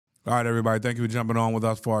All right, everybody. Thank you for jumping on with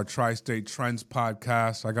us for our Tri-State Trends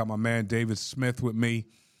podcast. I got my man David Smith with me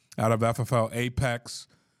out of FFL Apex,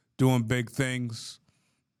 doing big things.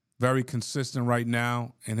 Very consistent right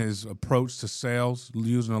now in his approach to sales,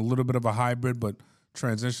 using a little bit of a hybrid, but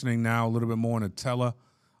transitioning now a little bit more into tele.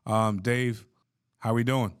 Dave, how we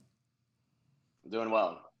doing? I'm doing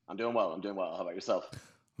well. I'm doing well. How about yourself?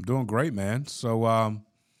 I'm doing great, man. So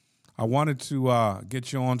I wanted to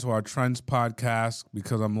get you onto our Trends podcast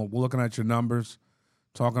because I'm looking at your numbers,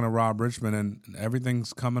 talking to Rob Richmond, and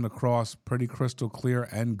everything's coming across pretty crystal clear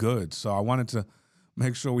and good. So I wanted to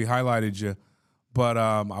make sure we highlighted you. But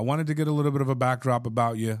I wanted to get a little bit of a backdrop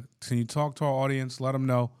about you. Can you talk to our audience, let them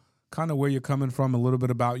know kind of where you're coming from, a little bit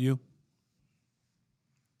about you?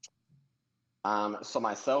 So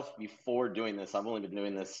myself, before doing this, I've only been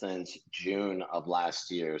doing this since June of last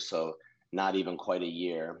year, so not even quite a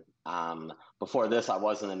year. Before this, I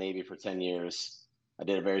was in the Navy for 10 years. I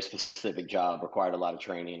did a very specific job, required a lot of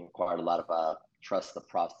training, required a lot of trust the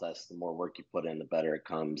process. The more work you put in, the better it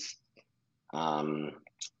comes.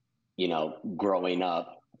 Growing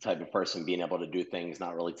up, type of person being able to do things,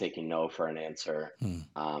 not really taking no for an answer.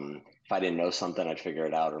 If I didn't know something, I'd figure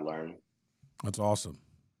it out or learn. That's awesome.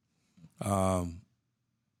 How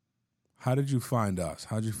did you find us?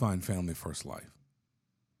 How did you find Family First Life?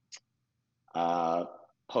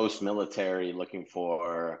 Post-military, looking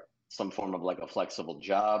for some form of like a flexible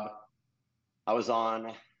job. I was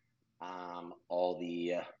on all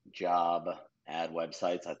the job ad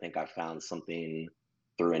websites. I think I found something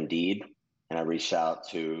through Indeed, and I reached out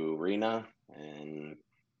to Rena, and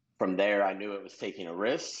from there I knew it was taking a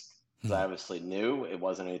risk because I obviously knew it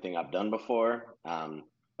wasn't anything I've done before,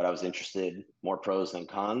 but I was interested, more pros than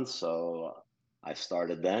cons, so I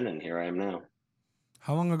started then, and here I am now.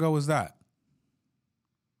 How long ago was that?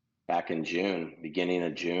 Back in June, beginning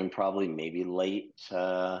of June, probably, maybe late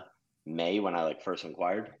May when I first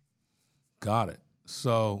inquired. Got it.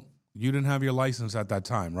 So you didn't have your license at that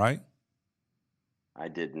time, right? I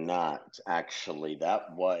did not, actually.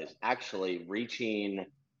 That was actually reaching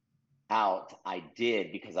out. I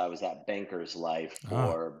did because I was at Banker's Life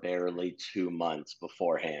for barely 2 months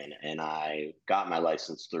beforehand, and I got my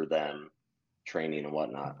license through them, training and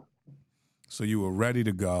whatnot. So you were ready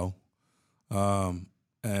to go.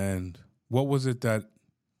 And what was it that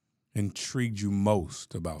intrigued you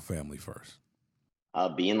most about Family First?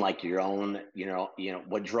 Being like your own,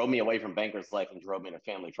 what drove me away from Banker's Life and drove me to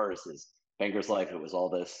Family First is Banker's Life. It was all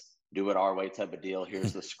this do it our way type of deal.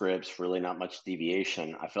 Here's the scripts, really not much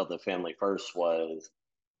deviation. I felt that Family First was,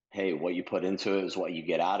 hey, what you put into it is what you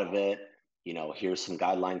get out of it. Here's some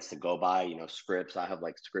guidelines to go by, scripts. I have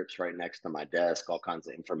scripts right next to my desk, all kinds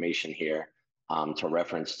of information here to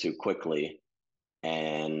reference to quickly.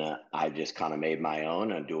 And I just kind of made my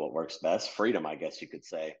own and do what works best. Freedom, I guess you could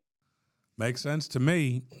say. Makes sense to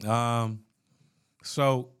me.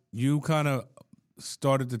 So you kind of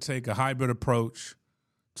started to take a hybrid approach.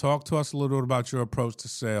 Talk to us a little bit about your approach to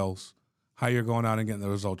sales, how you're going out and getting the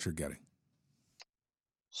results you're getting.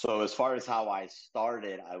 So as far as how I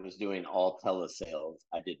started, I was doing all telesales.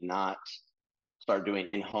 I did not start doing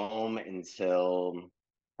in-home until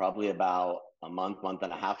probably about a month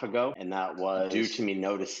and a half ago. And that was due to me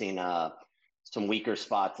noticing some weaker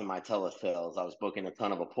spots in my telesales. I was booking a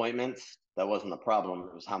ton of appointments. That wasn't the problem.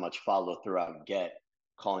 It was how much follow through I would get,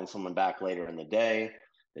 calling someone back later in the day.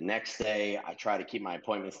 The next day, I try to keep my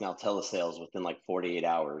appointments now telesales within 48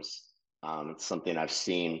 hours. It's something I've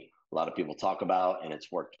seen a lot of people talk about, and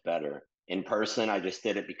it's worked better. In person, I just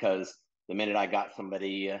did it because the minute I got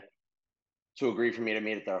somebody to agree for me to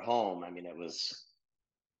meet at their home, it was,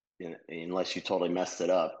 unless you totally messed it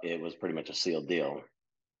up, it was pretty much a sealed deal.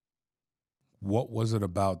 What was it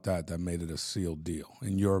about that made it a sealed deal,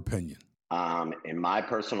 in your opinion? In my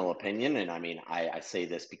personal opinion, and I say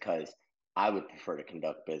this because I would prefer to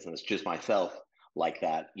conduct business just myself like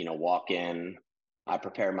that, walk in, I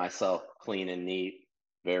prepare myself clean and neat,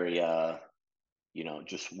 very,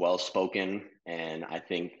 just well-spoken. And I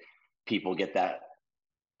think people get that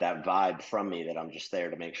vibe from me that I'm just there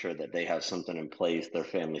to make sure that they have something in place, their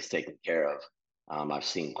family's taken care of. I've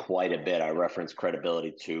seen quite a bit. I reference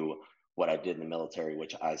credibility to what I did in the military,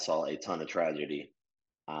 which I saw a ton of tragedy.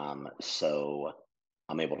 So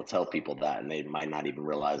I'm able to tell people that, and they might not even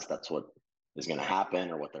realize that's what is going to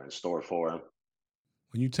happen or what they're in store for.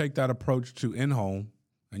 When you take that approach to in-home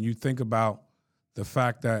and you think about the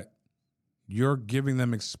fact that you're giving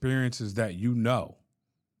them experiences that you know,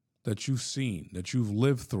 that you've seen, that you've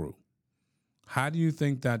lived through, how do you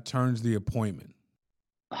think that turns the appointment?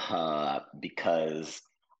 Because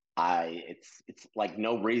it's like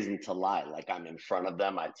no reason to lie. Like I'm in front of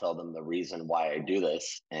them, I tell them the reason why I do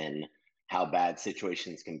this and how bad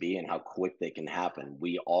situations can be and how quick they can happen.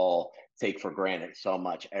 We all take for granted so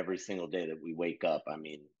much every single day that we wake up. I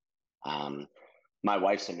mean, um, my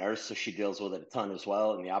wife's a nurse, so she deals with it a ton as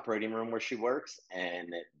well in the operating room where she works, and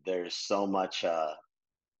there's so much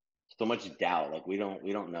doubt. Like we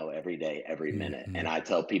don't know every day, every minute. Mm-hmm. And I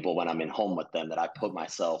tell people when I'm in home with them that I put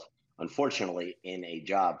myself, unfortunately, in a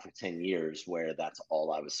job for 10 years where that's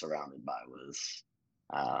all I was surrounded by was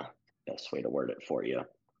uh best way to word it for you.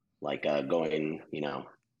 Like going,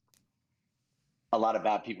 a lot of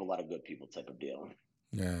bad people, a lot of good people type of deal.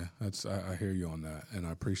 Yeah, I hear you on that, and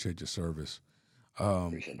I appreciate your service.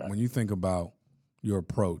 Appreciate that. When you think about your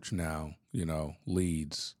approach now,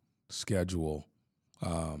 leads, schedule,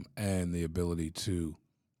 and the ability to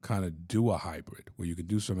kind of do a hybrid where you could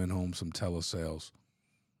do some in-home, some telesales.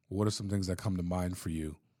 What are some things that come to mind for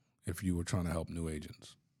you if you were trying to help new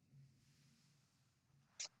agents?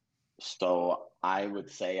 So I would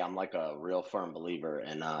say I'm like a real firm believer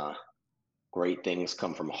in great things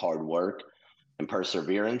come from hard work and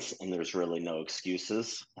perseverance, and there's really no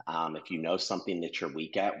excuses. If you know something that you're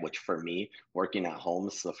weak at, which for me, working at home,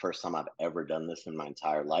 this is the first time I've ever done this in my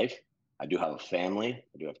entire life. I do have a family,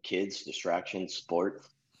 I do have kids, distractions, sports.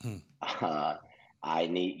 Hmm. Uh, I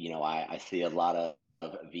need, I see a lot of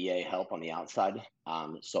VA help on the outside.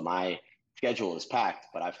 So my schedule is packed,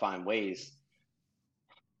 but I find ways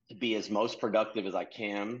to be as most productive as I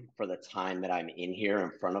can for the time that I'm in here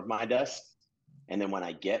in front of my desk. And then when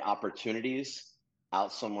I get opportunities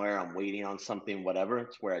out somewhere, I'm waiting on something, whatever,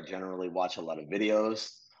 it's where I generally watch a lot of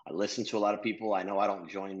videos. I listen to a lot of people. I know I don't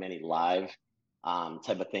join many live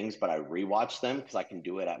type of things, but I rewatch them because I can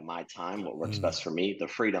do it at my time, what works Mm. best for me. The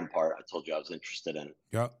freedom part I told you I was interested in.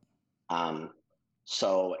 Yep. Um,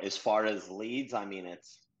 so as far as leads, I mean,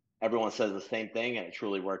 it's everyone says the same thing, and it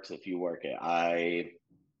truly works if you work it.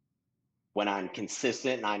 When I'm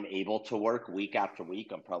consistent and I'm able to work week after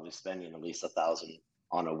week, I'm probably spending at least 1,000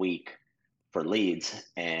 on a week for leads,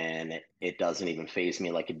 and it doesn't even phase me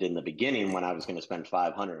like it did in the beginning when I was going to spend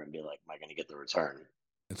 500 and be like, "Am I going to get the return?"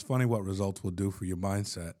 It's funny what results will do for your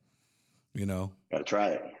mindset, you know? Got to try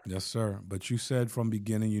it. Yes, sir. But you said from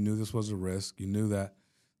beginning you knew this was a risk. You knew that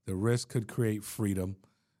the risk could create freedom.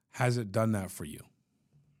 Has it done that for you?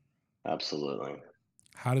 Absolutely,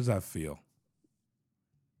 How does that feel?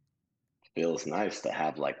 feels nice to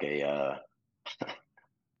have like a.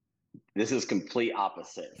 This is complete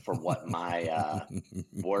opposite for what my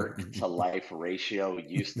work to life ratio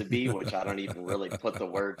used to be, which I don't even really put the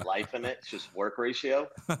word life in it. It's just work ratio.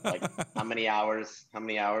 Like how many hours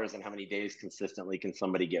and how many days consistently can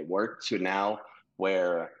somebody get work to now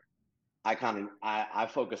where I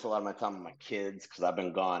focus a lot of my time on my kids because I've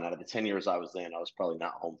been gone out of the 10 years I was in, I was probably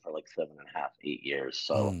not home for like 7.5, 8 years.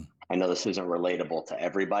 So Mm, I know this isn't relatable to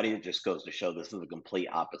everybody. It just goes to show this is a complete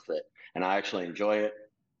opposite. And I actually enjoy it.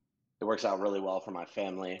 It works out really well for my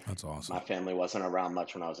family. that's My awesome. family wasn't around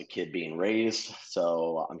much when I was a kid being raised,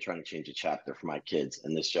 so I'm trying to change a chapter for my kids,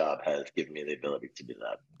 and this job has given me the ability to do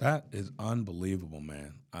that. That is unbelievable,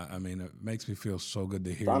 man. I mean, it makes me feel so good to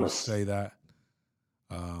It's hear you honest. say that.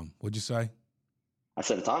 What'd you say? I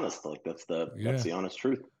said it's honest. Like that's Yeah. the honest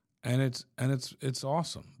truth. And it's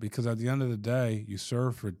awesome because at the end of the day, you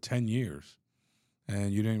served for 10 years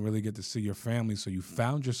and you didn't really get to see your family, so you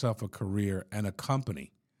found yourself a career and a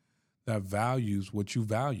company that values what you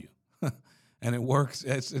value. And it works.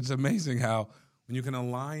 It's amazing how when you can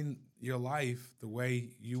align your life the way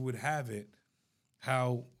you would have it,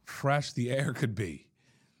 how fresh the air could be.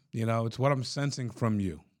 It's what I'm sensing from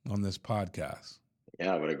you on this podcast.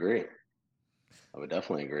 Yeah, I would agree. I would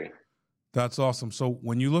definitely agree. That's awesome. So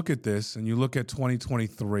when you look at this and you look at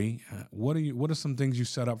 2023, what are some things you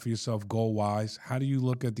set up for yourself goal wise? How do you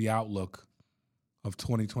look at the outlook of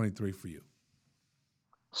 2023 for you?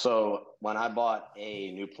 So when I bought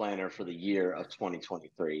a new planner for the year of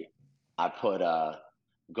 2023, I put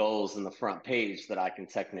goals in the front page that I can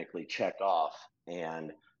technically check off.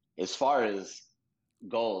 And as far as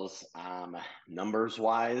goals, numbers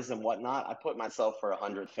wise and whatnot, I put myself for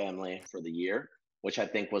 100 family for the year, which I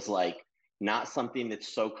think was like not something that's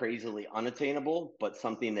so crazily unattainable, but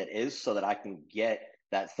something that is so that I can get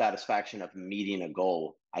that satisfaction of meeting a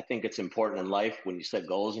goal. I think it's important in life when you set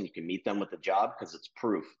goals and you can meet them with a job because it's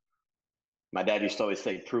proof. My dad used to always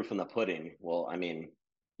say proof in the pudding. Well, I mean,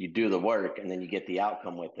 you do the work and then you get the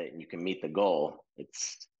outcome with it and you can meet the goal.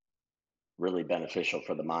 It's really beneficial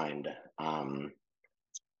for the mind.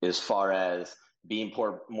 As far as being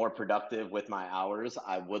more productive with my hours,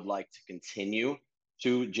 I would like to continue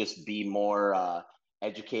to just be more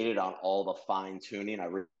educated on all the fine tuning.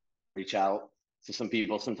 reach out to some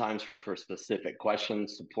people sometimes for specific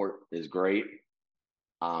questions. Support is great,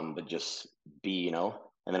 but just be.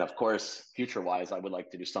 And then of course, future wise, I would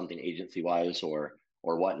like to do something agency wise or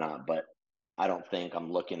whatnot, but I don't think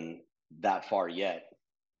I'm looking that far yet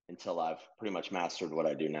until I've pretty much mastered what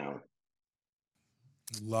I do now.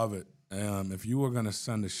 Love it. If you were going to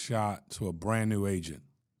send a shot to a brand new agent,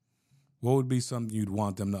 what would be something you'd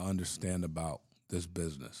want them to understand about this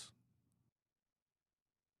business?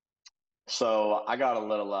 So I got a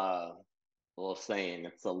little saying.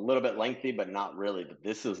 It's a little bit lengthy, but not really. But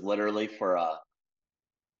this is literally for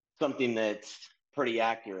something that's pretty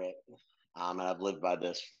accurate. And I've lived by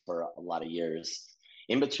this for a lot of years.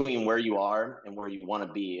 In between where you are and where you want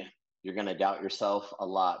to be, you're going to doubt yourself a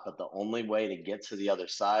lot. But the only way to get to the other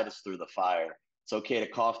side is through the fire. It's okay to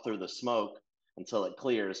cough through the smoke until it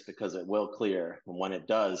clears, because it will clear. And when it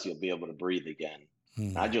does, you'll be able to breathe again.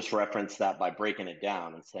 And I just referenced that by breaking it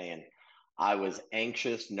down and saying, I was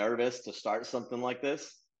anxious, nervous to start something like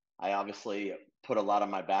this. I obviously put a lot on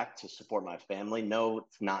my back to support my family. No,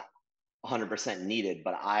 it's not 100% needed,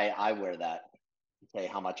 but I wear that to say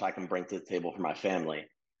how much I can bring to the table for my family.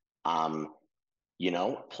 Um,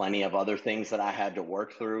 Plenty of other things that I had to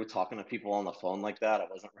work through, talking to people on the phone like that. I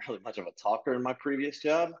wasn't really much of a talker in my previous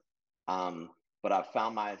job. But I've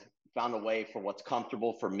found a way for what's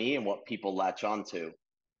comfortable for me and what people latch onto.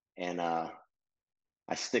 And I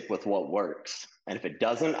stick with what works. And if it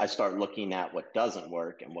doesn't, I start looking at what doesn't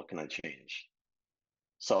work and what can I change.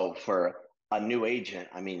 So for a new agent,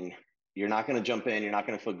 I mean, you're not going to jump in, you're not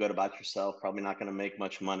going to feel good about yourself, probably not going to make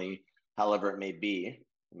much money, however it may be.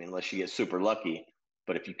 I mean, unless you get super lucky.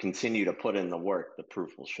 But if you continue to put in the work, the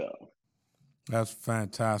proof will show. That's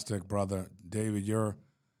fantastic, brother. David, your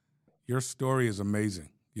story is amazing,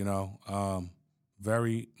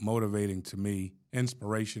 very motivating to me,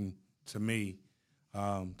 inspiration to me,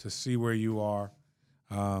 to see where you are,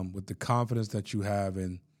 with the confidence that you have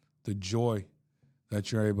and the joy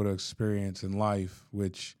that you're able to experience in life,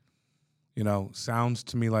 which, sounds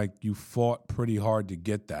to me like you fought pretty hard to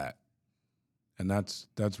get that. And that's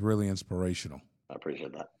really inspirational. I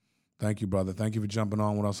appreciate that. Thank you, brother. Thank you for jumping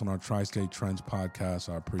on with us on our Tri-State Trends podcast.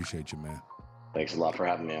 I appreciate you, man. Thanks a lot for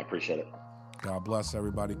having me. I appreciate it. God bless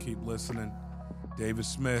everybody. Keep listening. David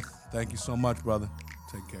Smith, thank you so much, brother.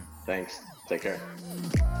 Take care. Thanks. Take care.